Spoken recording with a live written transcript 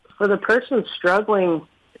for the person struggling,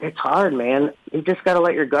 it's hard, man. You just got to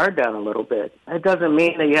let your guard down a little bit. That doesn't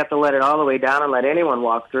mean that you have to let it all the way down and let anyone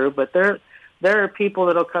walk through, but there are people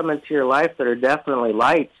that'll come into your life that are definitely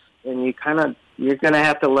lights, and you're going to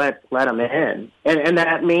have to let them in. And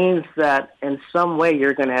that means that in some way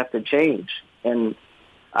you're going to have to change. And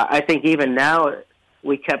I think even now,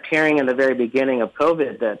 we kept hearing in the very beginning of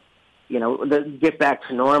COVID that, get back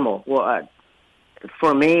to normal. Well,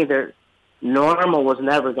 for me, normal was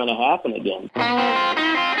never going to happen again.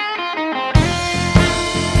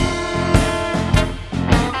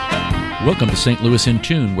 Welcome to St. Louis in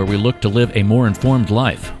Tune, where we look to live a more informed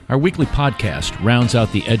life. Our weekly podcast rounds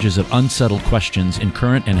out the edges of unsettled questions in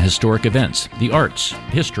current and historic events, the arts,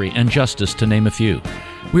 history, and justice, to name a few.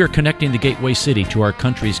 We are connecting the gateway city to our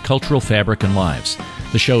country's cultural fabric and lives.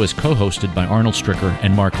 The show is co-hosted by Arnold Stricker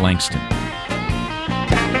and Mark Langston.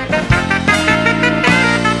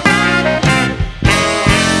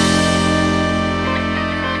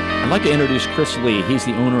 I'd like to introduce Chris Lee. He's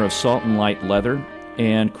the owner of Salt and Light Leather,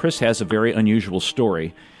 and Chris has a very unusual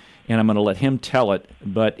story, and I'm going to let him tell it,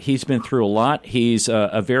 but he's been through a lot. He's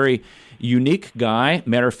a very unique guy.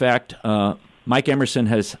 Matter of fact, Mike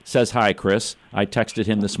Emerson says hi, Chris. I texted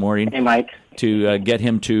him this morning. Hey, Mike. To get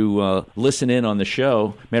him to listen in on the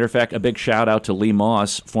show. Matter of fact, a big shout out to Lee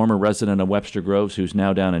Moss, former resident of Webster Groves, who's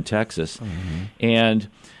now down in Texas. Mm-hmm. And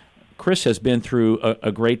Chris has been through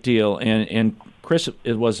a great deal. And Chris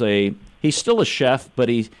he's still a chef, but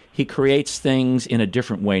he creates things in a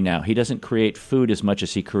different way now. He doesn't create food as much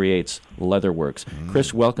as he creates leatherworks. Mm-hmm.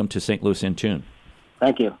 Chris, welcome to St. Louis in Tune.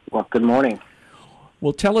 Thank you. Well, good morning.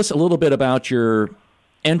 Well, tell us a little bit about your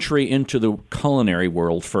entry into the culinary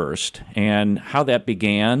world first, and how that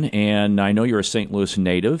began. And I know you're a St. Louis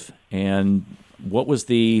native. And what was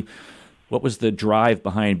the drive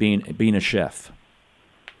behind being a chef?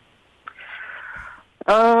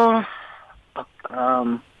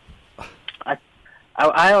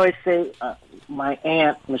 I always say my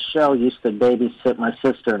aunt Michelle used to babysit my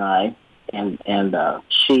sister and I, and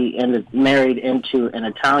she married into an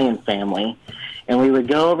Italian family. And we would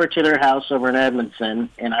go over to their house over in Edmondson,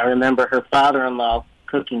 and I remember her father-in-law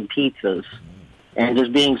cooking pizzas and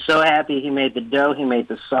just being so happy. He made the dough, he made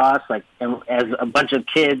the sauce, and as a bunch of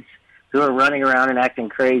kids who were running around and acting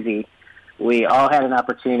crazy, we all had an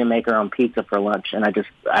opportunity to make our own pizza for lunch, and I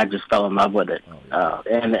just fell in love with it. Oh,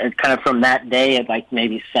 yeah. And kind of from that day, at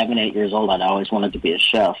maybe 7, 8 years old, I'd always wanted to be a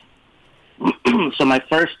chef. So my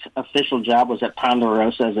first official job was at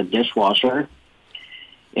Ponderosa as a dishwasher.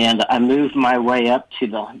 And I moved my way up to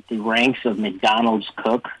the ranks of McDonald's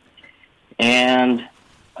cook, and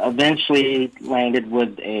eventually landed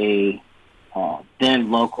with a then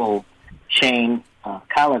local chain,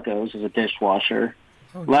 Calico's, as a dishwasher.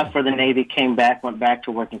 Oh, yeah. Left for the Navy, came back, went back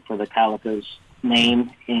to working for the Calico's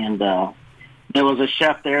name, and there was a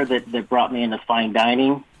chef there that brought me into fine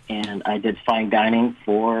dining, and I did fine dining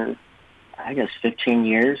for, I guess, 15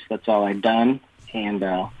 years. That's all I'd done, and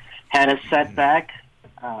had a setback.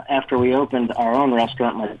 After we opened our own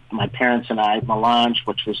restaurant, my parents and I, Melange,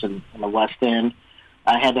 which was in the West End,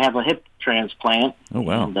 I had to have a hip transplant. Oh,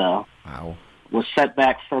 wow. And wow. Was set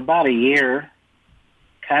back for about a year.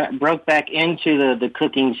 Kind of broke back into the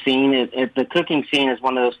cooking scene. The cooking scene is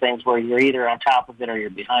one of those things where you're either on top of it or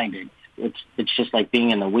you're behind it. It's just like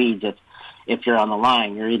being in the weeds. If you're on the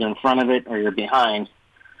line, you're either in front of it or you're behind.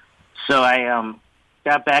 So I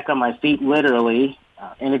got back on my feet, literally.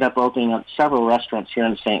 Ended up opening up several restaurants here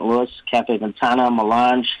in St. Louis: Cafe Ventana,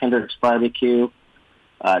 Melange, Hendrick's Barbecue,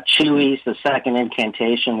 Chewy's, the second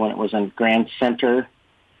incantation when it was in Grand Center,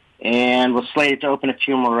 and was slated to open a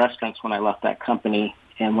few more restaurants when I left that company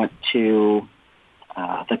and went to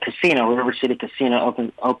the casino, River City Casino,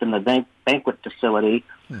 opened the banquet facility,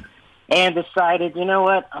 and decided, you know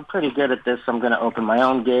what, I'm pretty good at this. I'm going to open my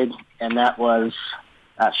own gig, and that was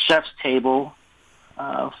Chef's Table,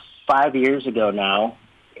 5 years ago now,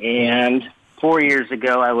 and 4 years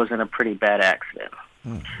ago I was in a pretty bad accident.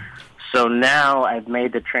 So now I've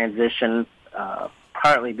made the transition,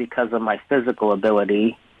 partly because of my physical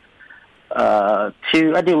ability, I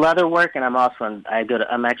do leather work, and I'm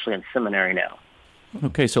actually in seminary now.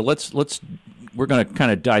 Okay, so we're going to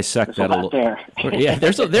kind of dissect that a little. There. Yeah,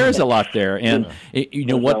 there is a lot there, and you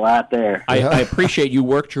know what? A lot there. I appreciate you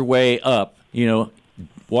worked your way up.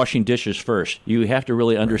 Washing dishes first. You have to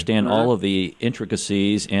really understand all of the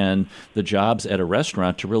intricacies and the jobs at a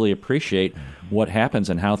restaurant to really appreciate what happens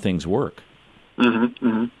and how things work. Mm-hmm.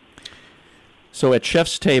 Mm-hmm. So at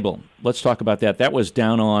Chef's Table, let's talk about that. That was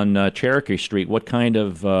down on Cherokee Street. What kind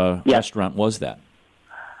of restaurant was that?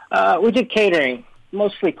 We did catering,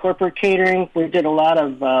 mostly corporate catering. We did a lot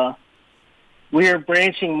of we are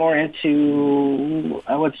branching more into,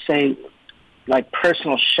 I would say, like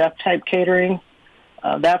personal chef type catering.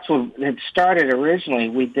 That's what it started originally.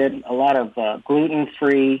 We did a lot of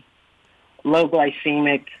gluten-free, low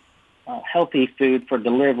glycemic, healthy food for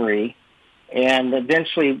delivery. And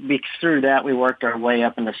eventually, through that, we worked our way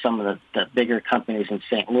up into some of the bigger companies in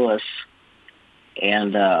St. Louis.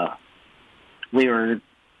 And we were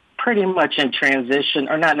pretty much in transition,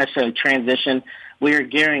 or not necessarily transition. We were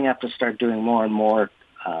gearing up to start doing more and more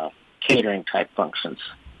catering-type functions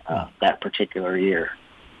that particular year.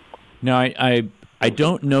 Now, I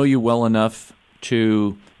don't know you well enough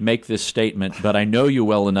to make this statement, but I know you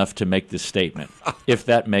well enough to make this statement, if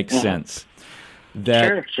that makes sense.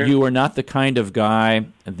 That Sure. you are not the kind of guy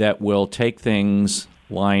that will take things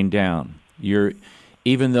lying down.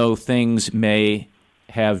 Even though things may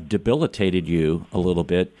have debilitated you a little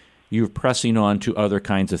bit, you're pressing on to other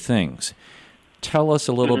kinds of things. Tell us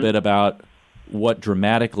a little bit about what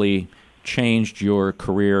dramatically changed your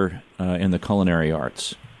career in the culinary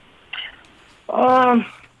arts. I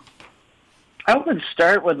would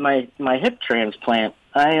start with my hip transplant.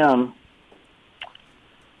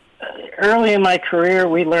 Early in my career,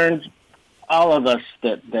 we learned, all of us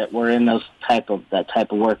that were in that type of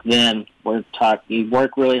work then, were taught you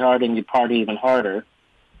work really hard and you party even harder.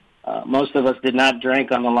 Most of us did not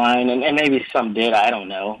drink on the line, and maybe some did, I don't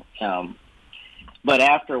know. But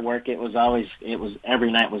after work, it was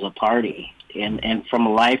every night was a party. And from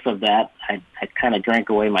a life of that, I kind of drank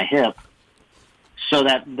away my hip. So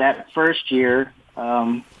that first year,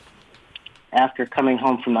 after coming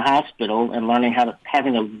home from the hospital and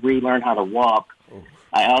having to relearn how to walk,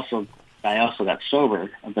 I also got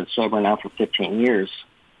sober. I've been sober now for 15 years,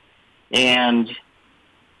 and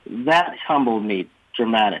that humbled me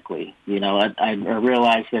dramatically. I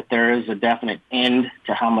realized that there is a definite end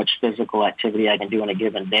to how much physical activity I can do in a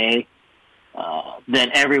given day.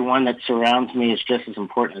 That everyone that surrounds me is just as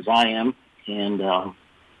important as I am, and that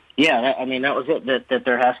was it. That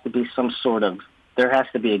there has to be there has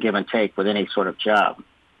to be a give and take with any sort of job.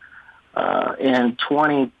 In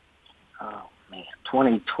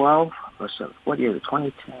 2012, what year?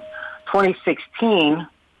 2010, 2016.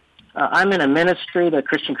 I'm in a ministry, the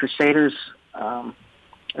Christian Crusaders.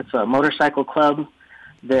 It's a motorcycle club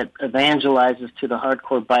that evangelizes to the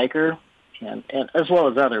hardcore biker, and as well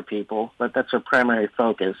as other people, but that's our primary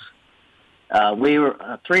focus. We were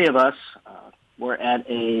three of us were at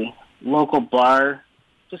a local bar,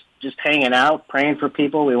 just hanging out, praying for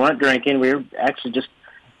people. We weren't drinking. We were actually just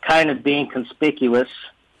kind of being conspicuous.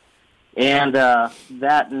 And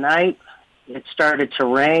that night, it started to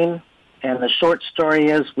rain. And the short story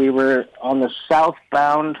is we were on the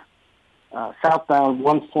southbound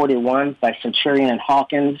 141 by Centurion and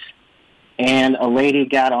Hawkins, and a lady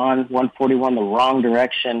got on 141 the wrong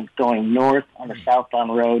direction going north on the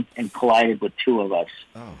southbound road and collided with two of us.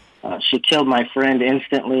 She killed my friend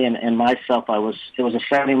instantly, and myself. It was a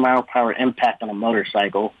 70-mile-per-hour impact on a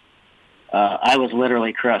motorcycle. I was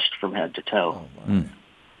literally crushed from head to toe.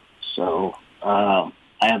 So I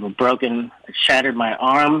have shattered my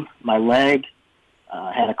arm, my leg,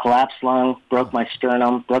 had a collapsed lung, broke my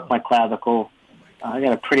sternum, broke my clavicle. I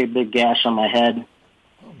got a pretty big gash on my head,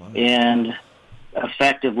 and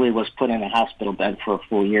effectively was put in a hospital bed for a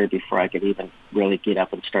full year before I could even really get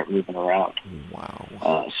up and start moving around.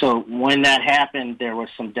 Wow. So when that happened, there was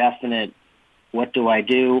some definite, what do I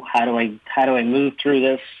do? How do I move through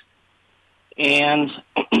this? And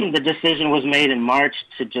the decision was made in March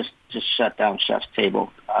to just shut down Chef's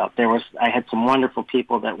Table. I had some wonderful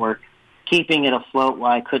people that were keeping it afloat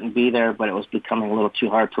while I couldn't be there, but it was becoming a little too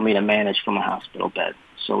hard for me to manage from a hospital bed.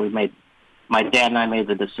 So my dad and I made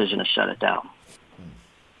the decision to shut it down.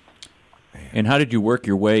 And how did you work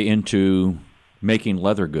your way into making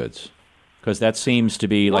leather goods? Because that seems to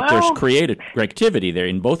be there's creativity there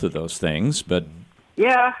in both of those things, but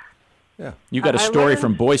yeah, you got a story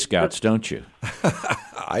from Boy Scouts, don't you?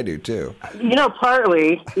 I do too.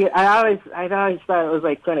 Partly. I always thought it was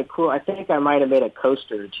kind of cool. I think I might have made a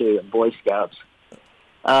coaster or two at Boy Scouts.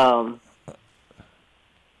 I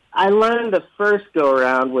learned the first go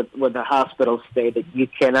around with the hospital stay that you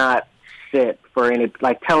cannot sit for any,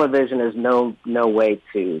 television is no way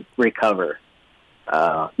to recover.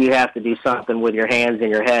 You have to do something with your hands and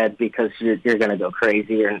your head because you're going to go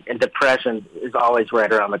crazy. And depression is always right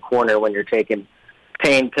around the corner when you're taking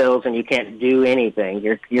pain pills and you can't do anything.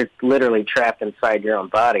 You're literally trapped inside your own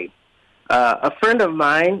body. A friend of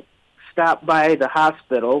mine stopped by the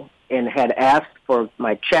hospital and had asked for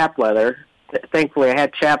my chap leather. Thankfully, I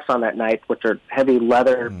had chaps on that night, which are heavy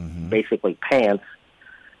leather, basically pants,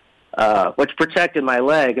 which protected my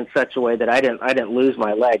leg in such a way that I didn't lose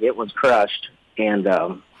my leg. It was crushed. And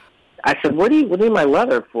I said, what do you need my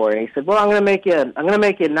leather for? And he said, well, I'm going to make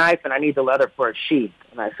you a knife, and I need the leather for a sheath.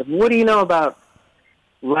 And I said, what do you know about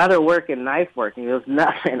leather work and knife work? And he goes,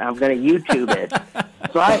 nothing. I'm going to YouTube it.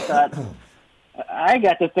 So I thought, I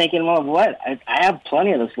got to thinking, well, what? I have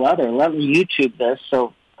plenty of this leather. Let me YouTube this.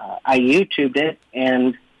 So I YouTubed it,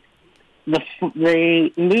 and the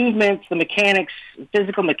movements, the mechanics,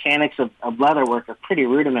 physical mechanics of leather work are pretty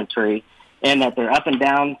rudimentary in that they're up and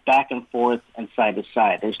down, back and forth, and side to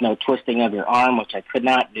side. There's no twisting of your arm, which I could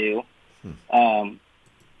not do.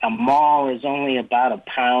 A maul is only about a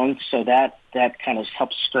pound, so that kind of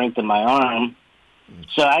helps strengthen my arm.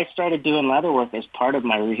 So I started doing leather work as part of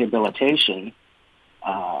my rehabilitation.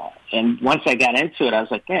 And once I got into it, I was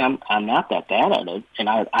like, man, I'm not that bad at it, and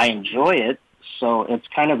I enjoy it. So it's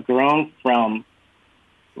kind of grown from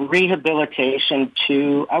rehabilitation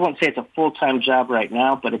to, I wouldn't say it's a full-time job right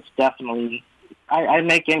now, but it's definitely, I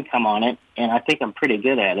make income on it, and I think I'm pretty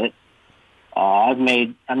good at it. I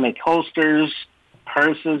make holsters,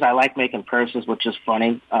 purses. I like making purses, which is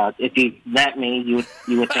funny. If you met me, you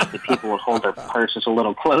would think that people would hold their purses a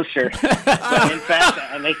little closer. But in fact,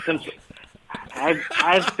 I make some.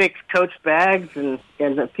 I've fixed Coach bags and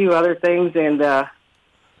a few other things, and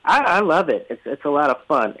I love it. It's a lot of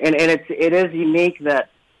fun, and it is unique that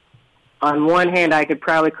on one hand I could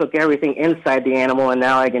probably cook everything inside the animal, and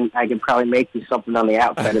now I can probably make you something on the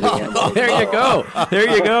outside of the animal. There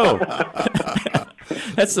you go.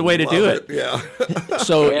 That's the way to do it. Yeah.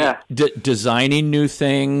 So, designing new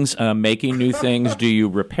things, making new things. Do you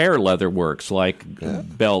repair leather works like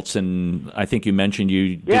belts? And I think you mentioned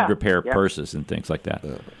you did repair purses and things like that.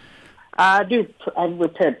 I do. I've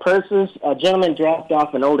repaired purses. A gentleman dropped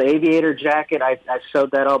off an old aviator jacket. I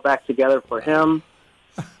sewed that all back together for him.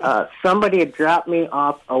 Somebody had dropped me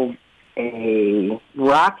off a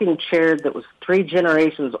rocking chair that was 3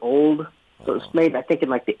 generations old. So it was made, I think, in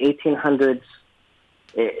like the 1800s.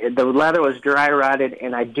 The leather was dry rotted,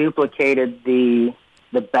 and I duplicated the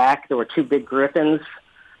back. There were 2 big griffins.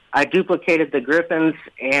 I duplicated the griffins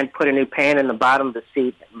and put a new pan in the bottom of the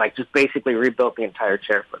seat. Like, just basically rebuilt the entire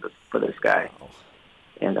chair for this guy.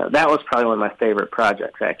 And that was probably one of my favorite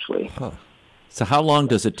projects, actually. Huh. So how long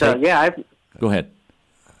does it take? Go ahead.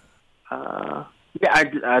 I've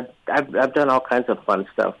done all kinds of fun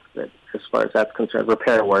stuff as far as that's concerned,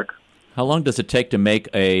 repair work. How long does it take to make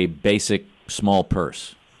a basic small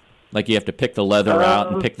purse? Like, you have to pick the leather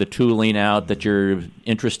out and pick the tooling out that you're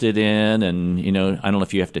interested in, and I don't know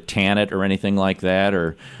if you have to tan it or anything like that,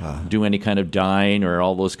 or do any kind of dyeing or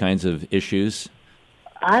all those kinds of issues.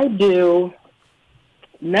 I do.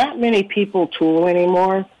 Not many people tool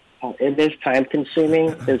anymore. It is time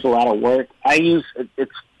consuming. There's a lot of work.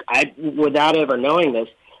 Without ever knowing this,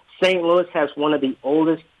 St. Louis has one of the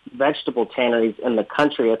oldest vegetable tanneries in the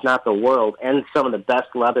country, if not the world, and some of the best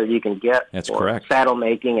leather you can get. That's for correct. Saddle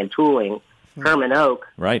making and tooling, Herman Oak.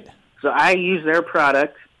 Right. So I use their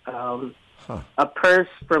product. A purse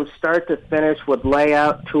from start to finish with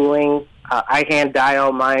layout, tooling. I hand dye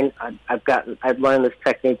all mine. I've learned this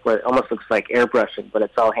technique where it almost looks like airbrushing, but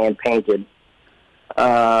it's all hand painted.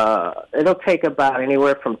 It'll take about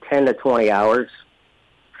anywhere from 10 to 20 hours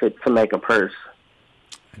to make a purse.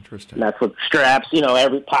 Interesting. And that's with straps,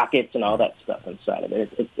 every pockets and all that stuff inside of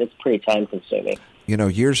it. It's pretty time consuming.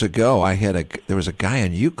 Years ago, there was a guy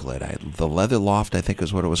in Euclid, the Leather Loft, I think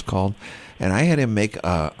is what it was called, and I had him make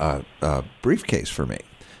a briefcase for me,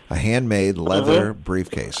 a handmade leather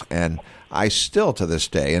briefcase. And I still, to this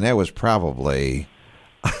day, and that was probably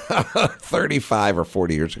 35 or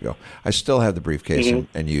 40 years ago, I still have the briefcase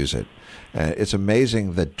and use it. It's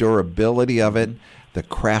amazing the durability of it, the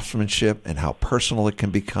craftsmanship, and how personal it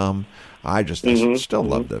can become. I just still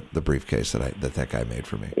love the briefcase that guy made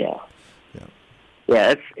for me.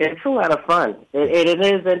 Yeah, it's a lot of fun. It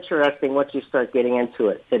is interesting once you start getting into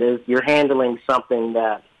it. You're handling something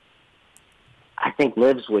that I think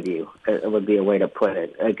lives with you. It would be a way to put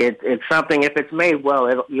it. Like it's something, if it's made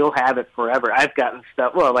well, you'll have it forever. I've gotten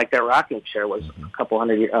stuff. Well, like that rocking chair was a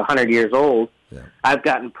 100 years old. Yeah. I've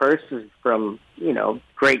gotten purses from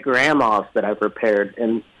great grandmas that I've repaired,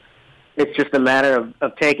 and it's just a matter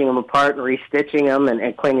of taking them apart and restitching them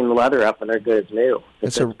and cleaning the leather up, and they're good as new.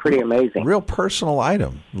 It's pretty amazing. Real personal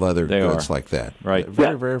item, leather goods like that. Right.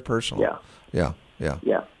 Very, very personal. Yeah.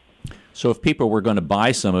 So if people were going to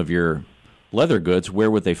buy some of your leather goods, where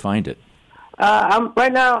would they find it?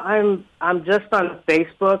 Right now, I'm just on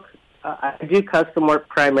Facebook. I do custom work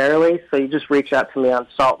primarily, so you just reach out to me on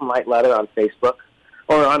Salt and Light Leather on Facebook,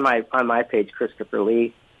 or on my page, Christopher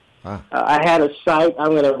Lee. I had a site. I'm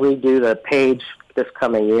going to redo the page this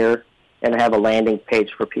coming year and have a landing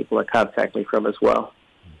page for people to contact me from as well.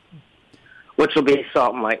 which will be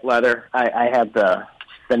Salt and Light Leather. I have the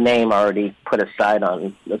name already put aside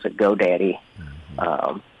on, was it GoDaddy?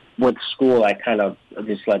 With school, I kind of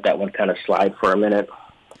just let that one kind of slide for a minute.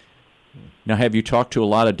 Now, have you talked to a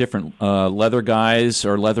lot of different leather guys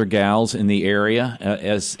or leather gals in the area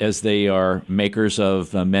as they are makers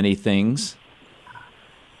of many things?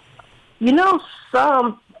 You know,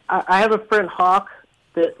 some. I have a friend, Hawk,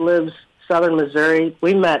 that lives southern Missouri.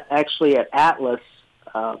 We met actually at Atlas.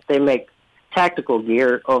 They make tactical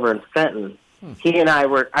gear over in Fenton. He and I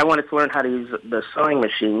wanted to learn how to use the sewing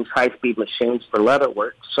machines, high-speed machines for leather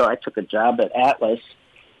work, so I took a job at Atlas,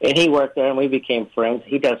 and he worked there, and we became friends.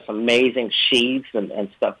 He does some amazing sheaths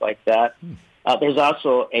and stuff like that. There's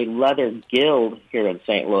also a leather guild here in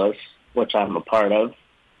St. Louis, which I'm a part of.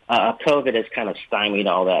 COVID has kind of stymied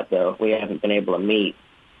all that, though. We haven't been able to meet.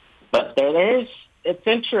 But it's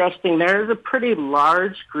interesting. There's a pretty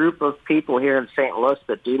large group of people here in St. Louis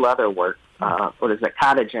that do leather work.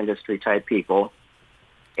 Cottage industry type people.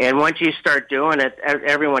 And once you start doing it,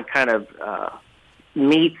 everyone kind of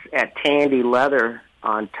meets at Tandy Leather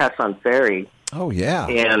on Tesson Ferry. Oh, yeah.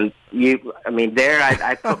 And there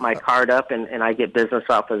I put my card up and I get business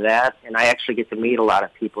off of that. And I actually get to meet a lot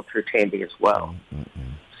of people through Tandy as well.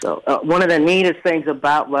 So one of the neatest things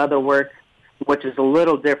about leather work, which is a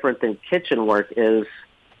little different than kitchen work, is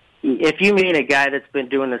if you meet a guy that's been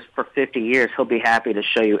doing this for 50 years, he'll be happy to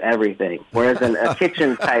show you everything. Whereas a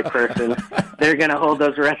kitchen-type person, they're going to hold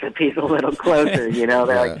those recipes a little closer, you know.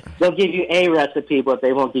 They'll give you a recipe, but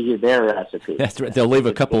they won't give you their recipe. That's right. They'll leave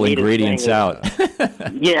a couple ingredients out.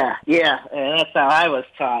 Yeah. And that's how I was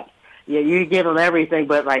taught. Yeah, you give them everything,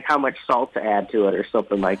 but like how much salt to add to it or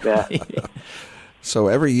something like that. So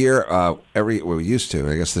every year, we used to,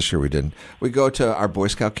 I guess this year we didn't, we go to our Boy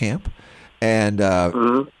Scout camp. And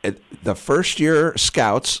the first year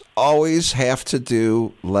scouts always have to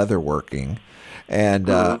do leather working.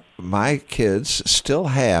 And my kids still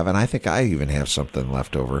have, and I think I even have something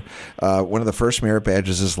left over, one of the first merit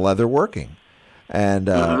badges is leather working. And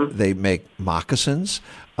they make moccasins.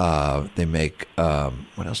 They make,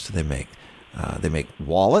 what else do they make? They make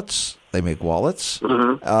wallets.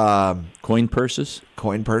 Coin purses.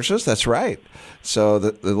 Coin purses, that's right. So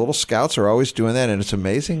the little scouts are always doing that, and it's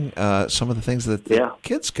amazing some of the things that the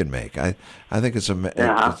kids can make. I think it's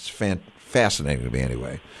fascinating to me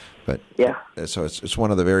anyway. But so it's one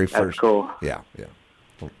of the very first. That's cool. Yeah.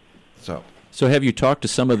 So have you talked to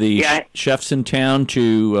some of the chefs in town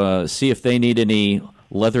to see if they need any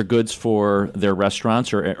leather goods for their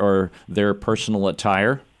restaurants or their personal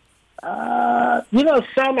attire?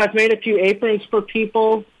 Some. I've made a few aprons for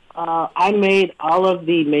people. I made all of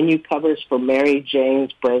the menu covers for Mary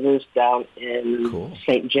Jane's Burgers down in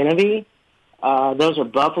St. Genevieve. Those are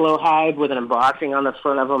buffalo hide with an embossing on the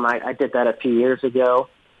front of them. I did that a few years ago.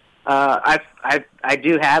 I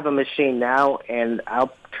do have a machine now, and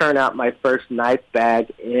I'll turn out my first knife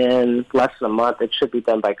bag in less than a month. It should be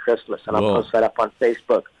done by Christmas, and I'll post that up on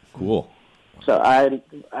Facebook. Cool. So I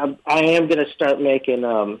am going to start making.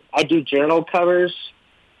 I do journal covers,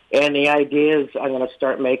 and the idea is I'm going to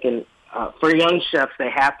start making for young chefs.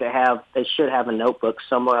 They should have a notebook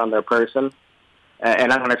somewhere on their person,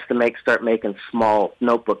 and I want us to start making small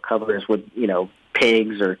notebook covers with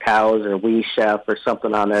pigs or cows or wee chef or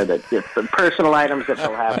something on there that it's the personal items that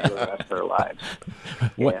they'll have for the rest of their lives.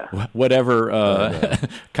 Whatever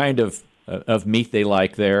kind of meat they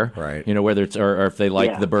like there, right? Whether it's or if they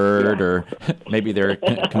like the bird, or maybe they're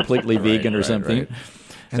completely vegan or something. Right.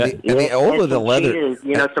 And the older the leather,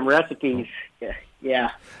 cheese, some recipes.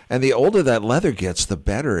 Yeah. And the older that leather gets, the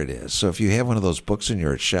better it is. So if you have one of those books and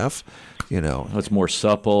you're a chef, it's more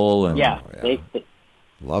supple and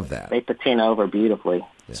love that. They patina over beautifully.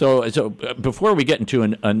 Yeah. So before we get into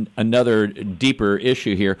another deeper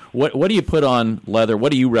issue here, what do you put on leather?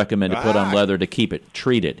 What do you recommend to put on leather to keep it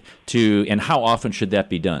treated? And how often should that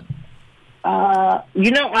be done?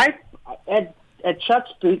 At Chuck's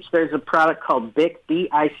Boots, there's a product called Bic,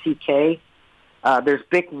 B-I-C-K. There's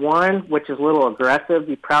Bic 1, which is a little aggressive.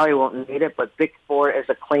 You probably won't need it, but Bic 4 is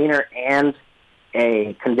a cleaner and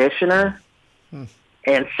a conditioner.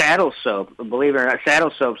 And saddle soap, believe it or not,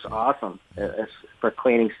 saddle soap's awesome for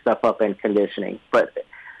cleaning stuff up and conditioning. But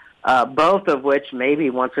both of which maybe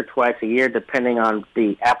once or twice a year, depending on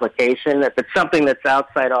the application. If it's something that's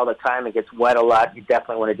outside all the time and gets wet a lot, you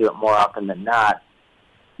definitely want to do it more often than not.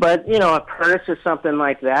 But, a purse or something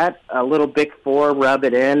like that, a little Bic 4, rub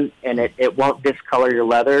it in, and it won't discolor your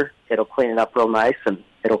leather. It'll clean it up real nice, and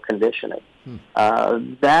it'll condition it.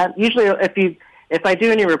 That usually, if I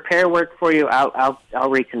do any repair work for you, I'll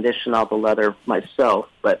recondition all the leather myself.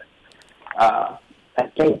 But I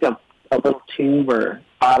think a little tube or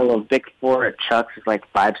bottle of Vic 4 at Chuck's is like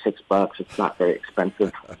 $5-6. It's not very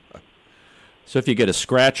expensive. So if you get a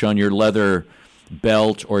scratch on your leather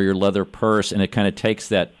belt or your leather purse, and it kind of takes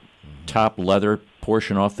that top leather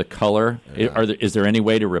portion off the color, is there any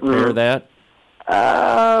way to repair that?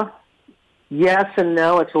 Yes and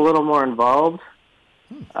no. It's a little more involved.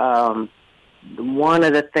 One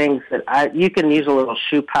of the things that you can use a little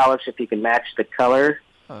shoe polish if you can match the color.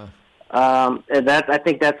 I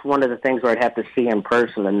think that's one of the things where I'd have to see in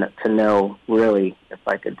person to know really if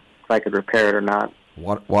I could repair it or not.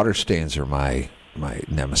 Water stains are my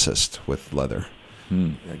nemesis with leather.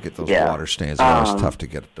 I get those water stains. It's always tough to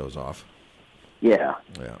get those off. Yeah.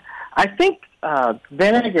 I think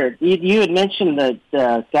vinegar. You had mentioned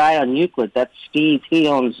the guy on Euclid. That's Steve. He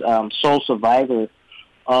owns Soul Survivor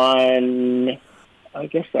on, I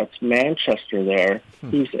guess that's Manchester. There,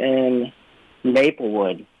 he's in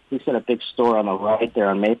Maplewood. He's in a big store on the right there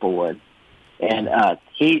on Maplewood, and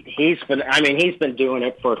he's been doing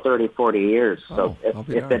it for 30, 40 years. So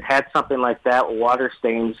if it had something like that, water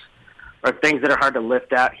stains or things that are hard to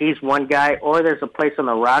lift out, he's one guy. Or there's a place on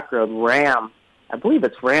the Rock Road, Ram. I believe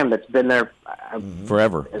it's Ram that's been there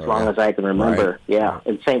forever, as long as I can remember. Right. Yeah,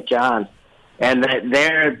 in St. John's, and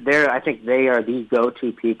they're I think they are the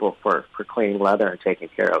go-to people for cleaning leather and taking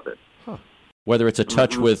care of it. Whether it's a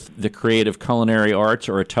touch with the creative culinary arts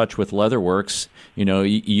or a touch with leatherworks,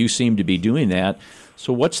 you seem to be doing that.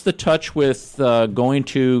 So what's the touch with going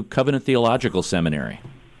to Covenant Theological Seminary?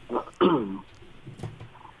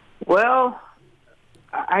 Well,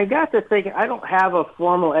 I got to think, I don't have a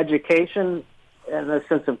formal education in the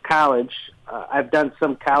sense of college. I've done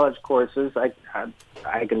some college courses. I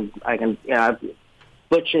can I've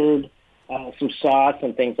butchered some sauce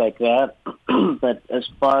and things like that. But as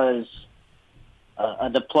far as a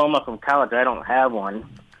diploma from college, I don't have one.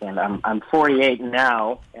 And I'm 48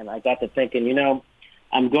 now, and I got to thinking,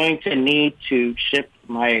 I'm going to need to shift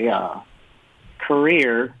my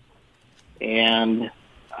career, and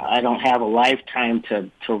I don't have a lifetime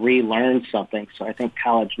to relearn something, so I think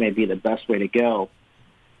college may be the best way to go.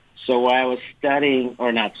 So while I was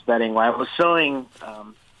while I was sewing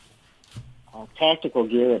tactical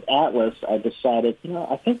gear at Atlas, I decided,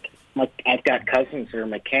 I think I've got cousins that are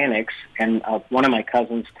mechanics, and one of my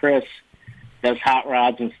cousins, Chris, does hot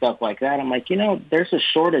rods and stuff like that. I'm like, there's a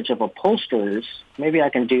shortage of upholsterers. Maybe I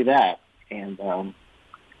can do that. And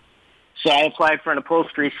so I applied for an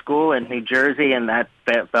upholstery school in New Jersey, and that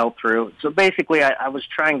fell through. So basically, I was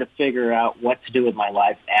trying to figure out what to do with my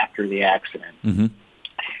life after the accident. Mm-hmm.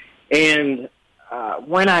 And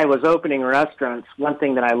when I was opening restaurants, one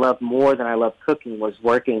thing that I loved more than I loved cooking was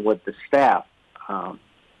working with the staff.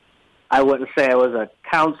 I wouldn't say I was a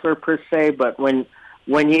counselor per se, but when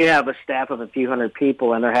you have a staff of a few hundred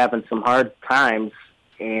people and they're having some hard times,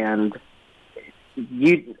 and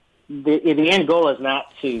the end goal is not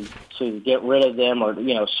to get rid of them or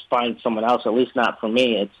find someone else. At least not for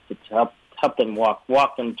me. It's to help them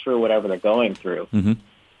walk them through whatever they're going through. Mm-hmm.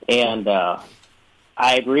 And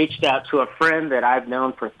I had reached out to a friend that I've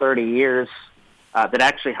known for 30 years that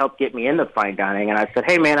actually helped get me into fine dining, and I said,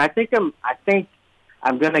 "Hey, man, I think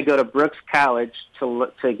I'm going to go to Brooks College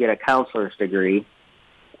to get a counselor's degree."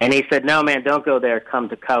 And he said, "No, man, don't go there. Come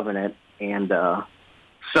to Covenant." And so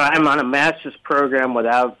I'm on a master's program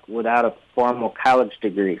without a formal college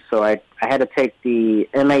degree. So I had to take the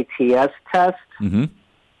MATS test, mm-hmm.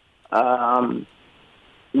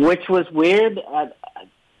 Which was weird.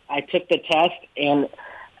 I took the test, and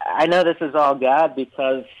I know this is all God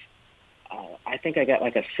because I think I got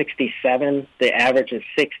like a 67. The average is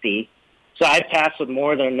 60. So I passed with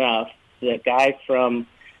more than enough. The guy from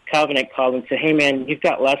Covenant called and said, "Hey, man, you've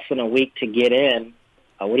got less than a week to get in.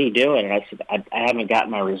 What are you doing?" And I said, I haven't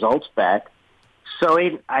gotten my results back. So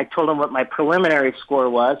I told him what my preliminary score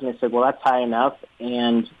was, and he said, "Well, that's high enough."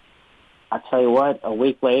 And I'll tell you what, a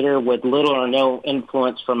week later, with little or no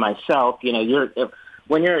influence from myself,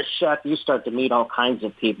 when you're a chef, you start to meet all kinds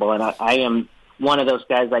of people, and I am one of those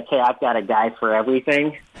guys like, hey, I've got a guy for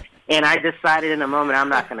everything. And I decided in a moment I'm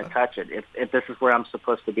not going to touch it. If this is where I'm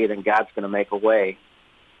supposed to be, then God's going to make a way.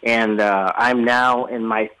 And I'm now in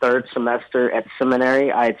my third semester at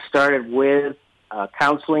seminary. I had started with a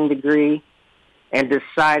counseling degree and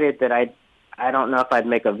decided that I don't know if I'd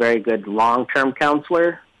make a very good long-term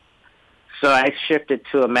counselor. So I shifted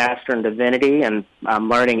to a master in divinity, and I'm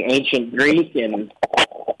learning ancient Greek, and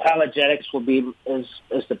apologetics is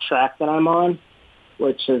the track that I'm on,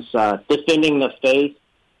 which is defending the faith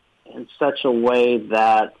in such a way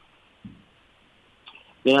that,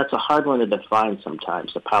 it's a hard one to define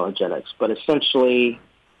sometimes, apologetics, but essentially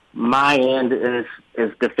my end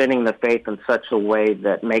is defending the faith in such a way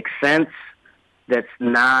that makes sense that's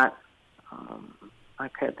not. I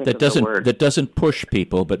can't think of the word. That doesn't push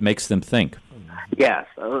people, but makes them think. Yes,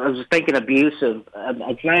 I was thinking abusive.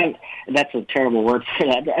 It's not. That's a terrible word for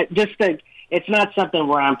that. Just think, it's not something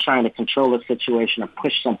where I'm trying to control the situation or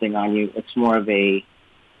push something on you. It's more of a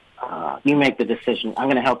you make the decision. I'm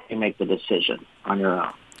going to help you make the decision on your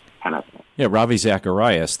own, kind of thing. Yeah, Ravi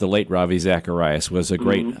Zacharias, the late Ravi Zacharias, was a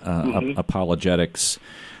great apologetics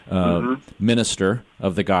minister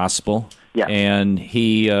of the gospel. Yeah. And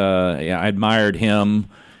I admired him.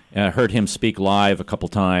 I heard him speak live a couple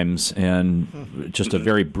times, and just a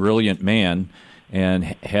very brilliant man, and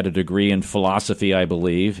had a degree in philosophy, I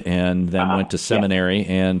believe, and then went to seminary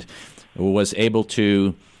and was able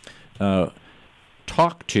to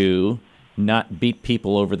talk to, not beat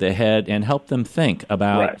people over the head, and help them think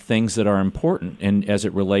about things that are important, and as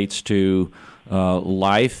it relates to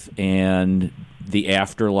life and the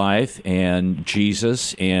afterlife and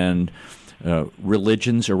Jesus and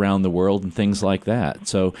religions around the world and things like that.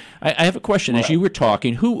 So I have a question. As you were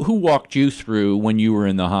talking, who walked you through when you were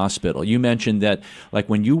in the hospital? You mentioned that, like,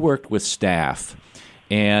 when you worked with staff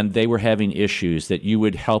and they were having issues, that you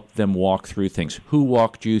would help them walk through things. Who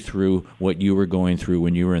walked you through what you were going through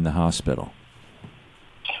when you were in the hospital?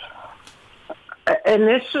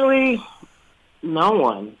 Initially, no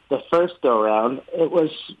one. The first go-round, it was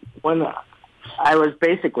when I was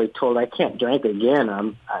basically told I can't drink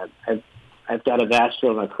again. I've got a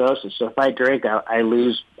vascular necrosis, so if I drink, I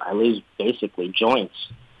lose basically joints.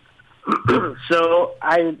 So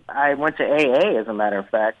I went to AA, as a matter of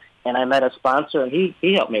fact, and I met a sponsor, and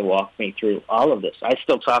he helped me walk me through all of this. I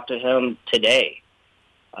still talk to him today,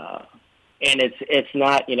 and it's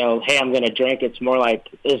not, hey, I'm going to drink. It's more like,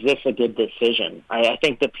 is this a good decision? I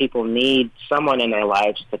think that people need someone in their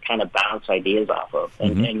lives to kind of bounce ideas off of,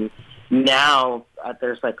 and now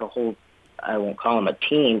there's like a whole, I won't call them a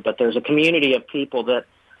team, but there's a community of people that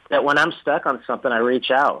when I'm stuck on something, I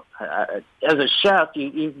reach out. As a chef,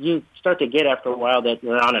 you start to get after a while that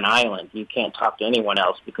you're on an island. You can't talk to anyone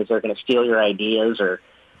else because they're going to steal your ideas, or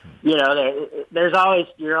you're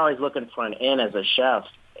always looking for an in as a chef.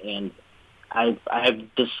 And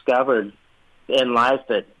I've discovered in life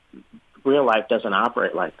that real life doesn't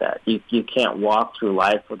operate like that. You can't walk through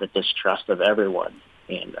life with a distrust of everyone,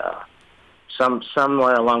 and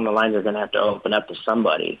somewhere along the line, you're going to have to open up to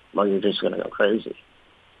somebody, or you're just going to go crazy.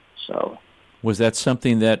 So, was that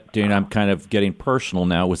something that, I'm kind of getting personal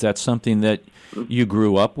now, was that something that you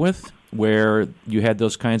grew up with, where you had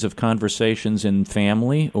those kinds of conversations in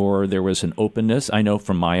family, or there was an openness? I know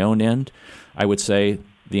from my own end, I would say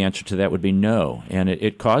the answer to that would be no. And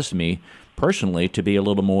it caused me personally to be a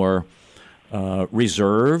little more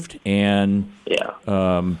reserved and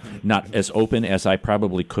not as open as I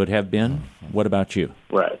probably could have been. What about you?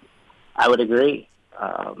 Right. I would agree.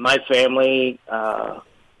 My family,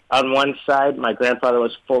 on one side, my grandfather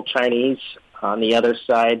was full Chinese. On the other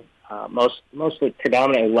side, mostly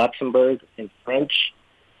predominantly Luxembourg and French.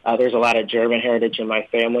 There's a lot of German heritage in my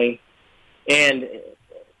family. And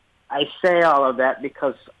I say all of that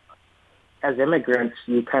because as immigrants,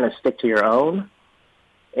 you kind of stick to your own.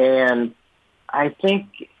 And I think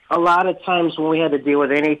a lot of times when we had to deal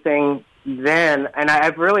with anything then, and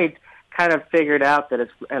I've really kind of figured out that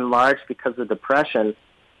it's enlarged because of depression,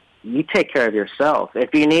 you take care of yourself.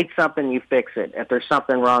 If you need something, you fix it. If there's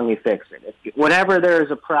something wrong, you fix it. Whenever there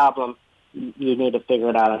is a problem, you need to figure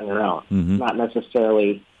it out on your own. Not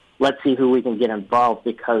necessarily, let's see who we can get involved,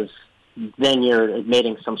 because then you're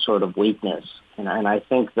admitting some sort of weakness. And I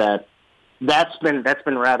think that's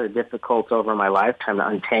been rather difficult over my lifetime to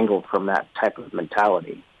untangle from that type of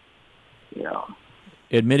mentality.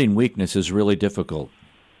 Admitting weakness is really difficult.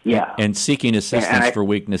 Yeah. And seeking assistance for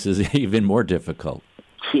weakness is even more difficult.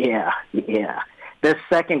 Yeah. This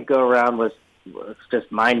second go-around was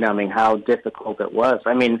just mind-numbing how difficult it was.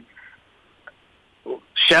 I mean,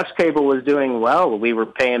 Chef's Table was doing well. We were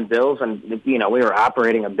paying bills, and, we were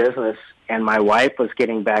operating a business, and my wife was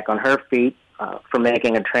getting back on her feet from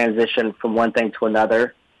making a transition from one thing to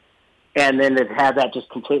another. And then to have that just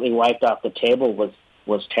completely wiped off the table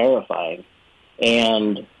was terrifying.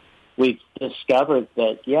 And we discovered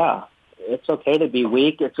that, it's okay to be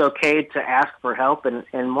weak. It's okay to ask for help.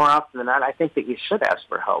 And more often than not, I think that you should ask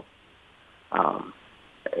for help.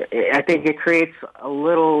 I think it creates a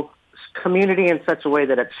little community in such a way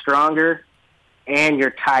that it's stronger, and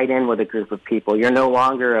you're tied in with a group of people. You're no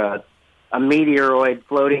longer a meteoroid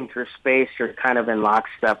floating through space. You're kind of in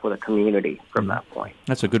lockstep with a community from that point.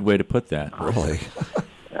 That's a good way to put that. Really?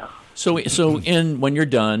 Yeah. So when you're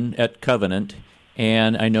done at Covenant,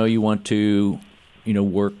 and I know you want to,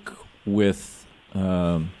 work with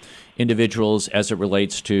individuals as it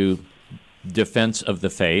relates to defense of the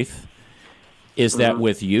faith. Is that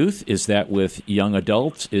with youth? Is that with young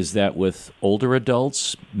adults? Is that with older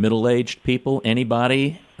adults, middle-aged people,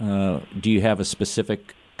 anybody? Do you have a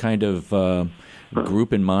specific kind of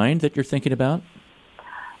group in mind that you're thinking about?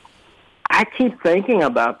 I keep thinking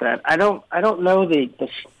about that. I don't know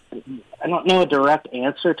I don't know a direct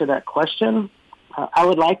answer to that question. I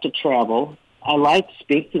would like to travel. I like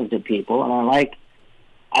speaking to people, and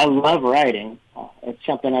I love writing. It's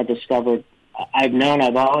something I discovered. I've known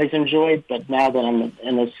I've always enjoyed, but now that I'm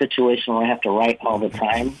in a situation where I have to write all the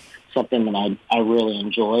time, something that I really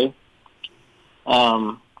enjoy.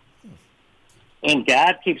 And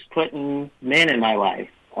God keeps putting men in my life.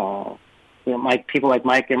 People like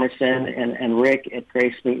Mike Emerson and Rick at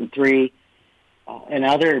Grace Meeting 3, and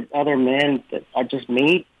other men that I just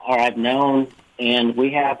meet or I've known, and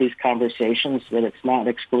we have these conversations that it's not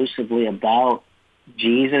exclusively about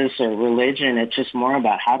Jesus or religion. It's just more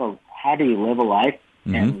about how do you live a life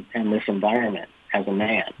in this environment as a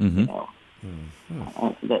man.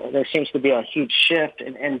 There seems to be a huge shift,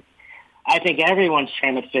 and I think everyone's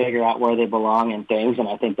trying to figure out where they belong in things, and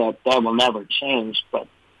I think that will never change. But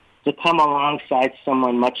to come alongside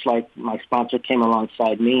someone much like my sponsor came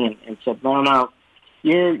alongside me and said, no,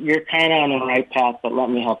 you're kind of on the right path, but let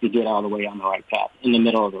me help you get all the way on the right path, in the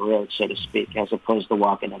middle of the road, so to speak, as opposed to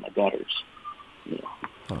walking in the gutters.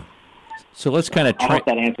 So let's kind of I hope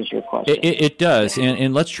that answers your question. It does,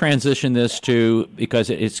 and let's transition this to,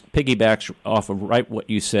 because it's piggybacks off of right what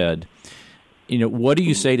you said. What do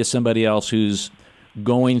you say to somebody else who's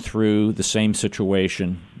going through the same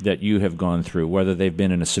situation that you have gone through, whether they've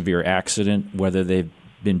been in a severe accident, whether they've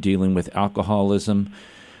been dealing with alcoholism,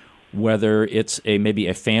 whether it's maybe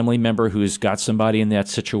a family member who's got somebody in that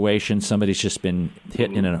situation, somebody's just been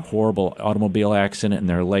hit in a horrible automobile accident and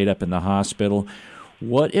they're laid up in the hospital.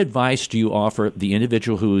 What advice do you offer the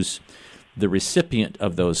individual who's the recipient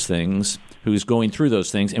of those things, who's going through those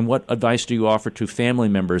things, and what advice do you offer to family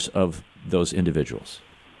members of those individuals?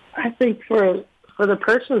 I think for the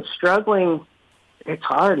person struggling, it's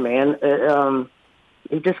hard, man.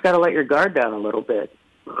 You just got to let your guard down a little bit.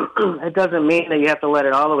 It doesn't mean that you have to let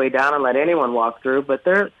it all the way down and let anyone walk through, but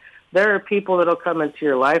there are people that'll come into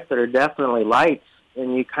your life that are definitely lights,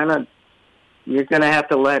 and you're going to have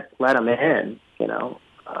to let them in,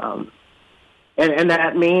 and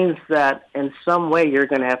that means that in some way you're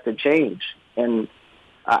going to have to change. And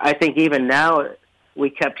I think even now,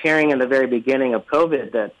 we kept hearing in the very beginning of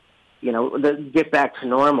COVID that, get back to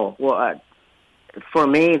normal. Well, for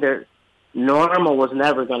me, normal was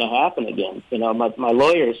never going to happen again. My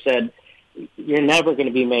lawyer said, you're never going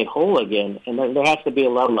to be made whole again, and there has to be a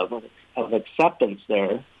level of acceptance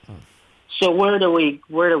there. So where do we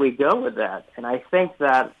go with that? And I think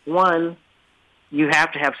that, one, you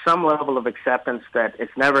have to have some level of acceptance that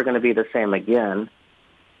it's never going to be the same again.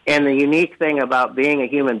 And the unique thing about being a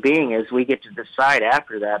human being is we get to decide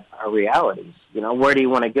after that our realities. Where do you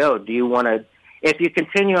want to go? Do you want to, if you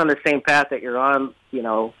continue on the same path that you're on,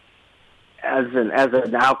 as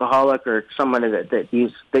an alcoholic or someone that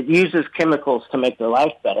uses chemicals to make their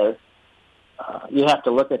life better, you have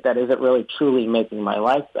to look at that. Is it really truly making my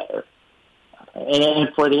life better? And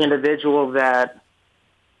for the individual that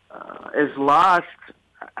is lost,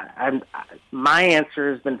 my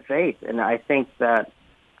answer has been faith. And I think that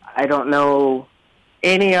I don't know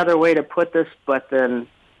any other way to put this, but then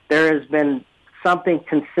there has been something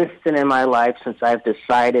consistent in my life since I've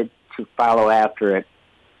decided to follow after it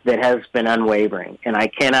that has been unwavering. And I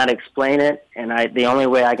cannot explain it, and the only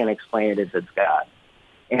way I can explain it is it's God.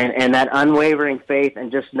 And that unwavering faith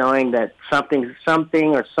and just knowing that something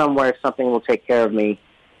or somewhere something will take care of me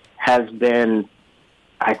has been,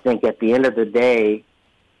 I think, at the end of the day,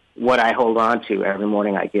 what I hold on to every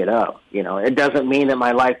morning I get up. It doesn't mean that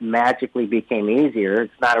my life magically became easier.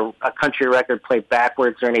 It's not a country record played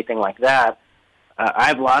backwards or anything like that.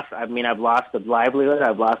 I've lost a livelihood,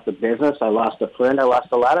 I've lost a business, I lost a friend, I lost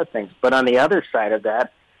a lot of things. But on the other side of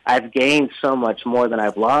that, I've gained so much more than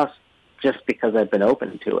I've lost just because I've been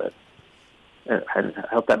open to it. I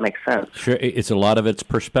hope that makes sense. Sure, it's a lot of it's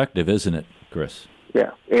perspective, isn't it, Chris?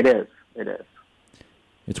 Yeah, it is. It is.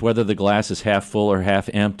 It's whether the glass is half full or half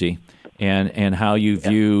empty, and how you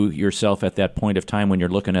view yourself at that point of time when you're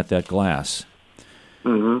looking at that glass.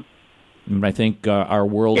 Mm-hmm. And I think our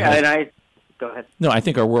world. Yeah, go ahead. No, I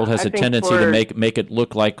think our world has a tendency to make it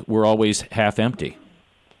look like we're always half empty.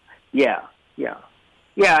 Yeah.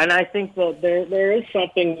 And I think that there is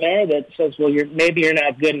something there that says, well, maybe you're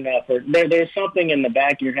not good enough, or there's something in the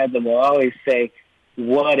back of your head that will always say,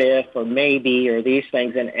 what if, or maybe, or these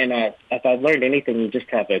things. And if I've learned anything, you just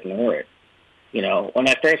have to ignore it. When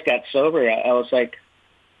I first got sober, I was like,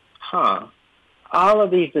 all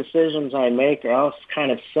of these decisions I make are all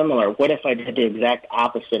kind of similar. What if I did the exact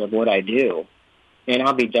opposite of what I do? And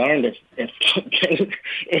I'll be darned if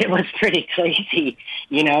it was pretty crazy.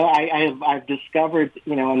 I've discovered,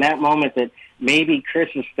 in that moment that maybe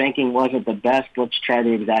Chris's thinking wasn't the best. Let's try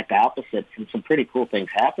the exact opposite. And some pretty cool things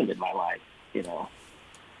happened in my life,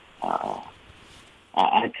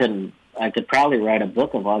 I could probably write a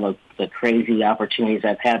book of all the crazy opportunities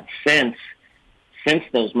I've had since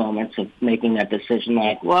those moments of making that decision.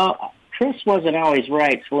 Like, well, Chris wasn't always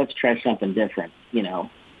right, so let's try something different,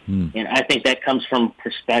 And I think that comes from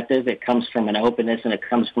perspective, it comes from an openness, and it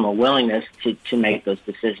comes from a willingness to make those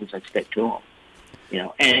decisions and stick to them,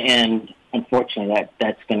 And unfortunately,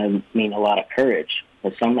 that's going to mean a lot of courage.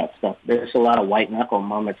 But some of that stuff, there's a lot of white knuckle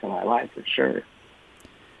moments in my life for sure.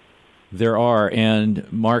 There are,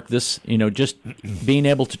 and Mark, this, just being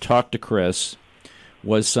able to talk to Chris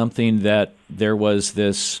was something that there was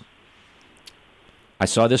this. I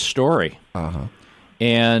saw this story,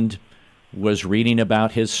 and was reading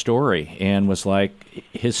about his story, and was like,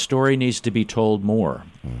 his story needs to be told more,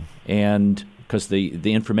 and because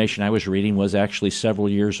the information I was reading was actually several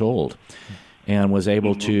years old, and was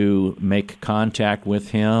able to make contact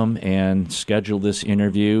with him and schedule this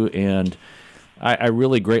interview, and I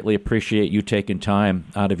really greatly appreciate you taking time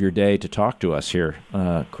out of your day to talk to us here,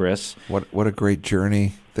 Chris. What a great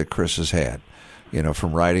journey that Chris has had,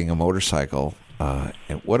 from riding a motorcycle.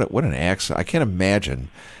 And what an accident! I can't imagine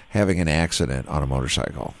having an accident on a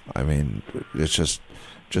motorcycle. I mean, it's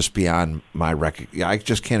just beyond my I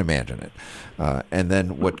just can't imagine it. And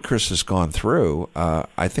then what Chris has gone through,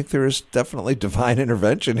 I think there is definitely divine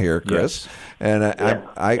intervention here, Chris. Yes. And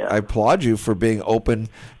I applaud you for being open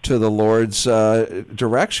to the Lord's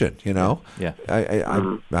direction. Yeah.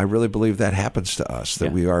 I really believe that happens to us,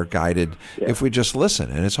 that we are guided if we just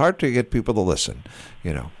listen. And it's hard to get people to listen,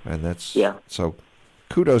 and that's so.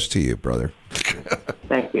 Kudos to you, brother.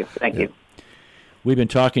 Thank you. We've been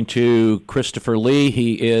talking to Christopher Lee.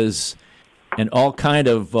 He is an all kind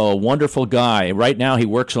of wonderful guy. Right now he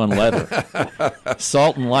works on leather,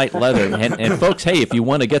 Salt and Light Leather. And folks, hey, if you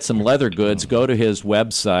want to get some leather goods, go to his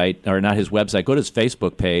website, or not his website, go to his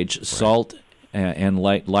Facebook page, right. Salt and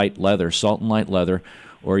Light Leather, Salt and Light Leather,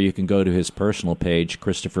 or you can go to his personal page,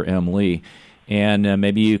 Christopher M. Lee. And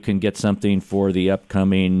maybe you can get something for the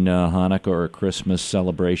upcoming Hanukkah or Christmas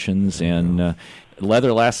celebrations. And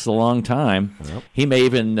leather lasts a long time. Yep. He may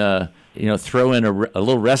even, throw in a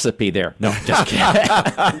little recipe there. No, just kidding.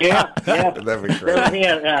 Yeah. That'd be great. There'll be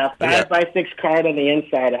a 5x6 card on the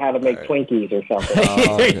inside of how to make Twinkies or something.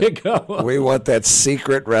 Oh, there you go. We want that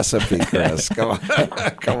secret recipe, Chris. Come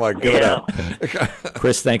on, give it up.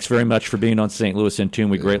 Chris, thanks very much for being on St. Louis in Tune.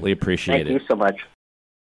 We greatly appreciate it. Thank you so much.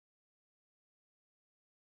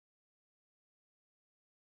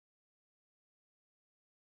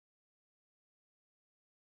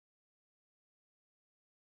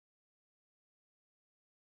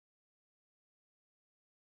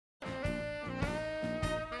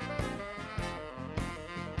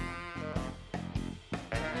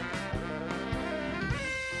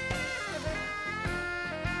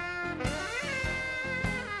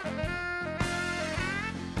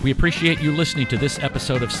 We appreciate you listening to this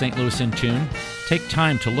episode of St. Louis in Tune. Take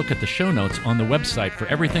time to look at the show notes on the website for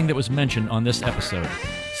everything that was mentioned on this episode.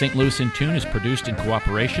 St. Louis in Tune is produced in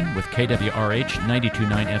cooperation with KWRH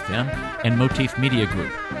 92.9 FM and Motif Media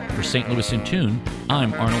Group. For St. Louis in Tune,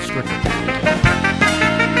 I'm Arnold Stricker.